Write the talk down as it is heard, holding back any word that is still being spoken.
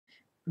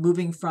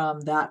moving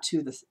from that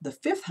to the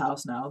fifth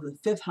house now, the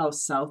fifth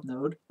house south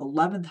node,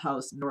 11th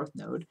house north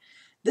node.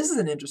 This is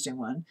an interesting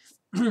one.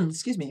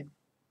 Excuse me.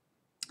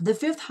 The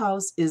fifth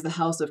house is the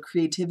house of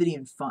creativity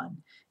and fun.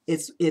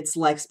 It's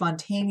like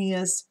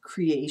spontaneous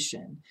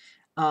creation.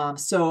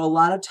 So a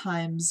lot of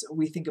times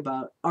we think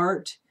about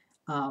art,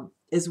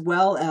 as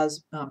well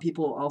as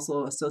people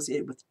also associate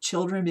it with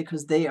children,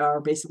 because they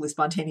are basically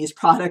spontaneous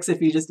products.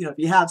 If you just, if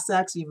you have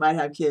sex, you might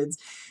have kids.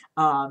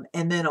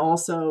 And then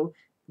also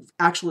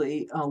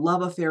actually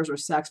love affairs or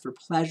sex for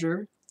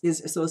pleasure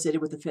is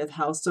associated with the fifth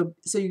house. So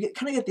you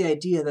kind of get the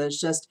idea that it's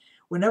just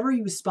whenever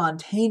you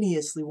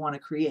spontaneously want to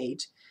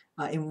create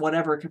in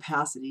whatever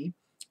capacity,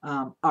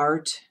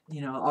 art,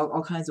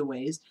 all kinds of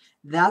ways,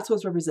 that's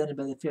what's represented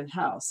by the fifth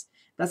house.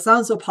 That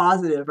sounds so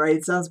positive, right?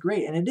 It sounds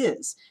great, and it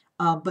is.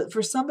 But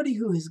for somebody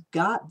who has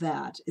got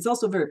that, it's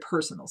also very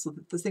personal. So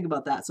let's think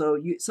about that. So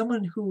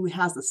someone who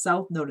has the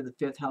south node in the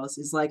fifth house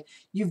is like,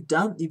 you've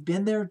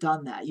been there,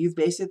 done that. You've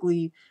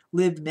basically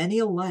lived many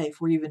a life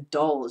where you've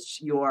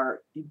indulged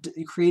your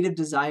creative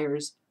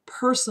desires,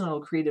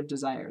 personal creative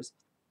desires.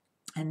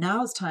 And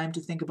now it's time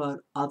to think about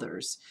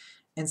others.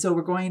 And so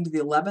we're going into the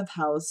 11th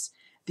house.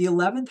 The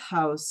 11th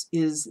house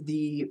is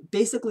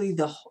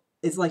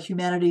it's like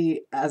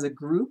humanity as a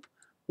group,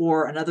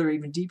 or another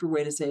even deeper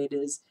way to say it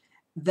is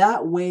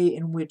that way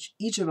in which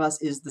each of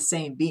us is the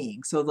same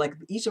being. So like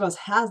each of us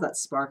has that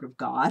spark of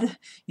God,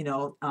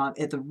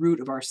 at the root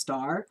of our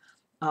star.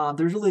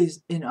 There's really,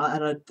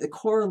 at the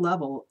core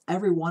level,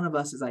 every one of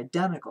us is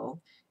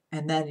identical.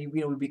 And then,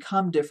 we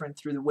become different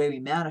through the way we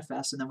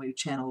manifest, and then we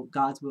channel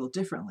God's will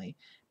differently.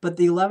 But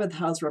the 11th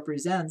house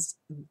represents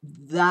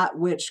that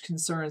which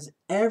concerns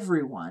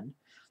everyone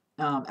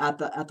at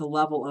the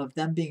level of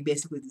them being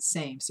basically the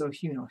same. So,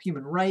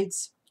 human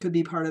rights could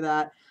be part of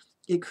that.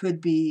 It could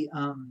be,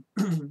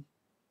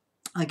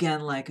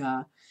 again, like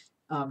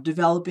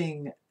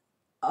developing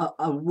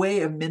a way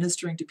of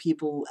ministering to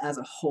people as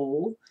a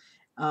whole.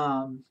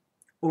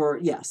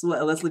 So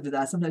let's leave it at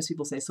that. Sometimes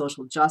people say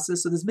social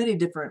justice. So there's many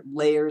different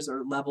layers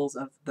or levels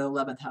of the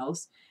 11th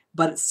house,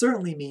 but it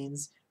certainly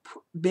means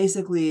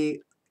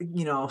basically,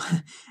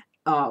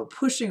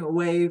 pushing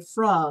away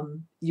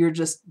from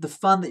the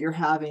fun that you're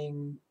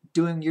having,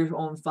 doing your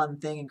own fun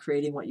thing and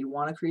creating what you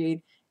want to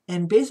create,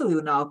 and basically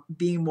now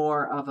being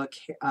more of a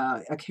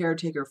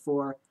caretaker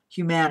for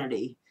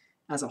humanity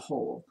as a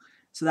whole.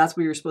 So that's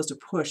where you're supposed to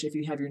push if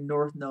you have your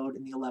north node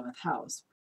in the 11th house.